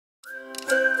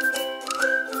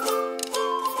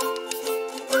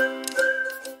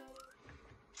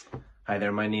Hi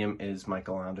there, my name is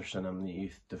Michael Anderson. I'm the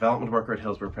Youth Development Worker at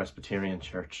Hillsborough Presbyterian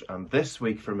Church, and this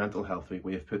week for Mental Health Week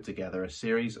we have put together a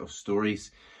series of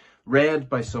stories read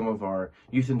by some of our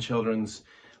youth and children's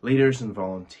leaders and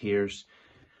volunteers.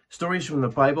 Stories from the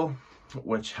Bible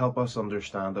which help us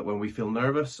understand that when we feel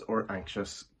nervous or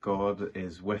anxious, God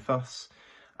is with us,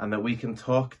 and that we can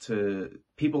talk to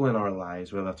people in our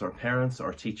lives, whether that's our parents,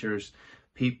 our teachers,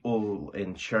 people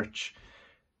in church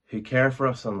who care for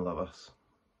us and love us.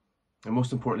 And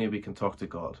most importantly, we can talk to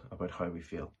God about how we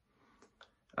feel.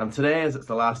 And today, as it's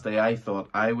the last day, I thought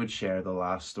I would share the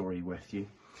last story with you.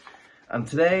 And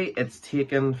today it's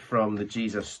taken from the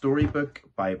Jesus Storybook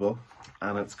Bible,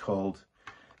 and it's called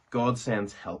God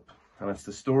Sends Help. And it's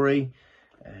the story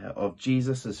of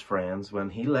Jesus' friends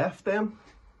when he left them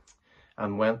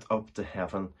and went up to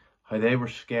heaven, how they were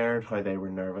scared, how they were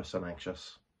nervous and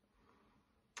anxious.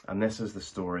 And this is the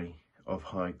story of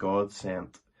how God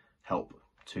sent help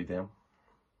to them.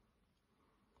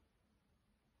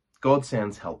 God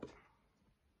sends help.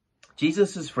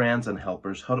 Jesus' friends and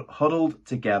helpers huddled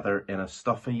together in a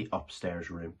stuffy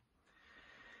upstairs room.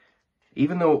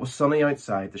 Even though it was sunny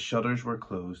outside, the shutters were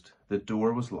closed, the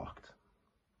door was locked.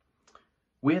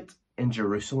 Wait in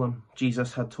Jerusalem,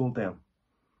 Jesus had told them.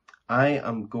 I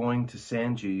am going to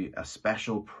send you a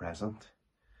special present.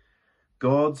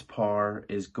 God's power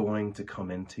is going to come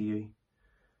into you.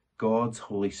 God's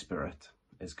Holy Spirit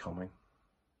is coming.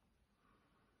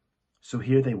 So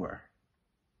here they were,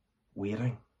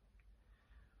 waiting.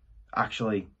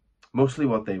 Actually, mostly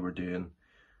what they were doing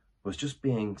was just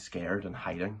being scared and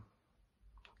hiding.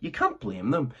 You can't blame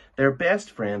them. Their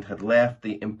best friend had left,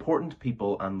 the important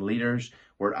people and leaders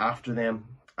were after them,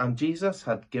 and Jesus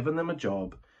had given them a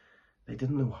job they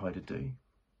didn't know how to do.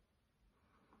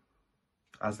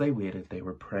 As they waited, they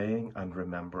were praying and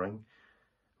remembering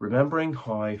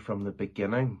how from the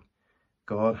beginning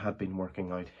God had been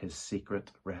working out his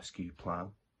secret rescue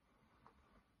plan.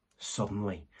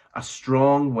 Suddenly, a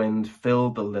strong wind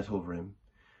filled the little room,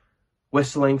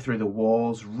 whistling through the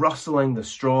walls, rustling the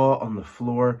straw on the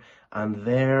floor, and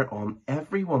there on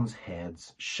everyone's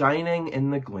heads, shining in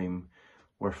the gloom,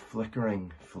 were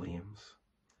flickering flames.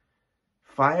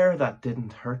 Fire that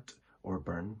didn't hurt or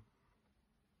burn.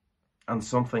 And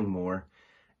something more.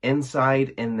 Inside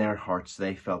in their hearts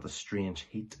they felt a strange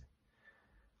heat,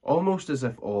 almost as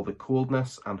if all the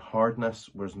coldness and hardness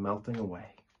was melting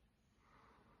away,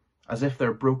 as if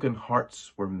their broken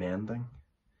hearts were mending,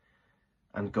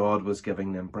 and God was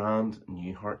giving them brand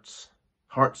new hearts,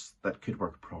 hearts that could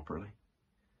work properly.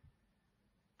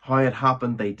 How it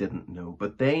happened they didn't know,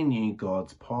 but they knew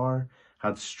God's power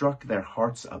had struck their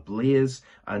hearts ablaze,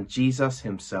 and Jesus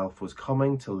himself was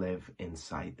coming to live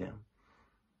inside them.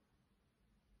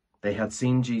 They had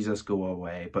seen Jesus go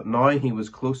away, but now he was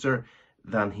closer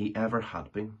than he ever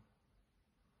had been,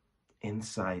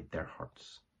 inside their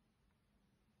hearts.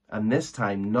 And this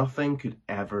time, nothing could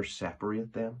ever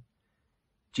separate them.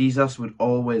 Jesus would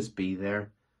always be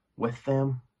there, with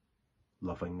them,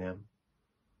 loving them,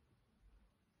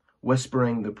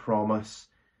 whispering the promise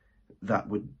that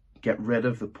would get rid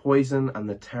of the poison and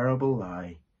the terrible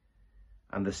lie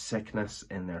and the sickness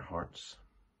in their hearts.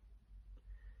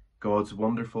 God's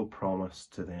wonderful promise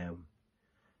to them.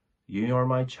 You are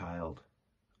my child,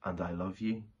 and I love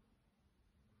you.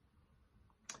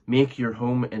 Make your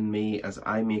home in me as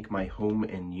I make my home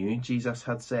in you, Jesus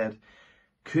had said.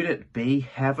 Could it be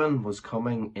heaven was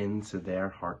coming into their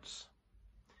hearts?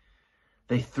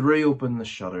 They threw open the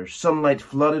shutters. Sunlight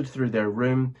flooded through their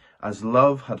room as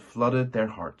love had flooded their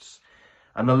hearts.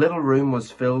 And the little room was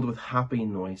filled with happy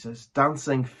noises,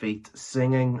 dancing feet,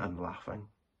 singing and laughing.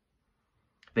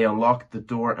 They unlocked the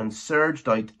door and surged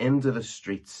out into the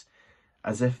streets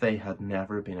as if they had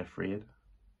never been afraid.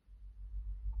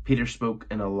 Peter spoke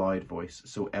in a loud voice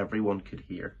so everyone could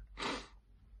hear.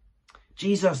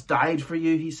 Jesus died for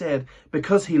you, he said,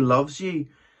 because he loves you.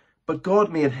 But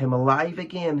God made him alive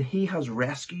again. He has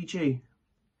rescued you.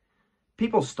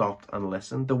 People stopped and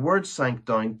listened. The words sank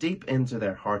down deep into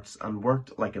their hearts and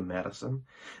worked like a medicine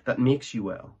that makes you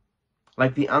well.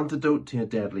 Like the antidote to a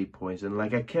deadly poison,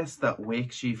 like a kiss that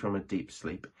wakes you from a deep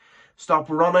sleep. Stop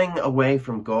running away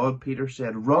from God, Peter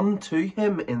said. Run to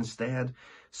him instead,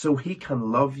 so he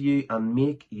can love you and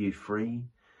make you free.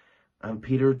 And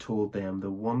Peter told them the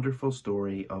wonderful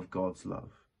story of God's love.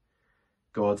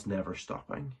 God's never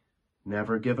stopping,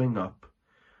 never giving up,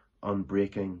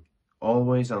 unbreaking,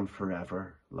 always and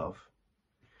forever love.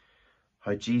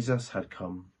 How Jesus had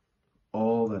come,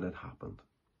 all that had happened.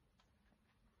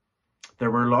 There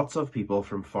were lots of people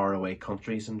from faraway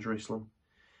countries in Jerusalem.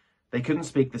 They couldn't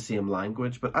speak the same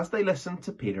language, but as they listened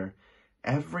to Peter,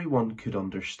 everyone could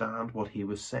understand what he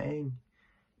was saying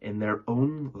in their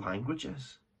own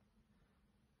languages.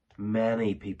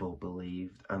 Many people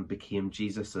believed and became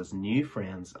Jesus' new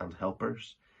friends and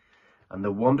helpers, and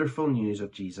the wonderful news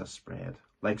of Jesus spread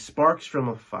like sparks from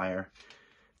a fire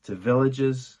to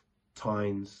villages,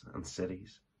 towns, and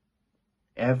cities.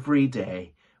 Every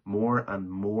day, more and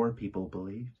more people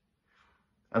believed.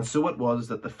 And so it was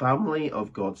that the family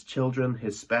of God's children,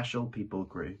 his special people,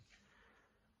 grew.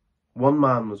 One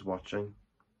man was watching.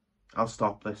 "I'll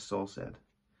stop this," Saul said.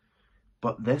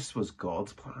 But this was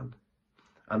God's plan,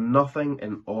 and nothing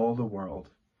in all the world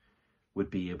would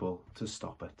be able to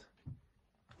stop it.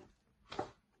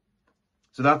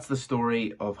 So that's the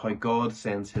story of how God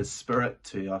sends his Spirit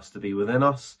to us to be within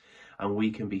us, and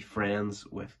we can be friends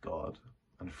with God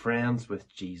and friends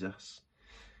with Jesus.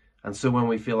 And so when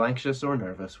we feel anxious or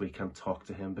nervous, we can talk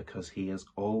to him because he is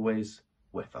always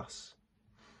with us.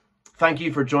 Thank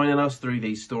you for joining us through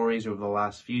these stories over the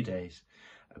last few days.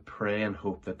 I pray and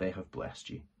hope that they have blessed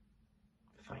you.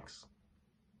 Thanks.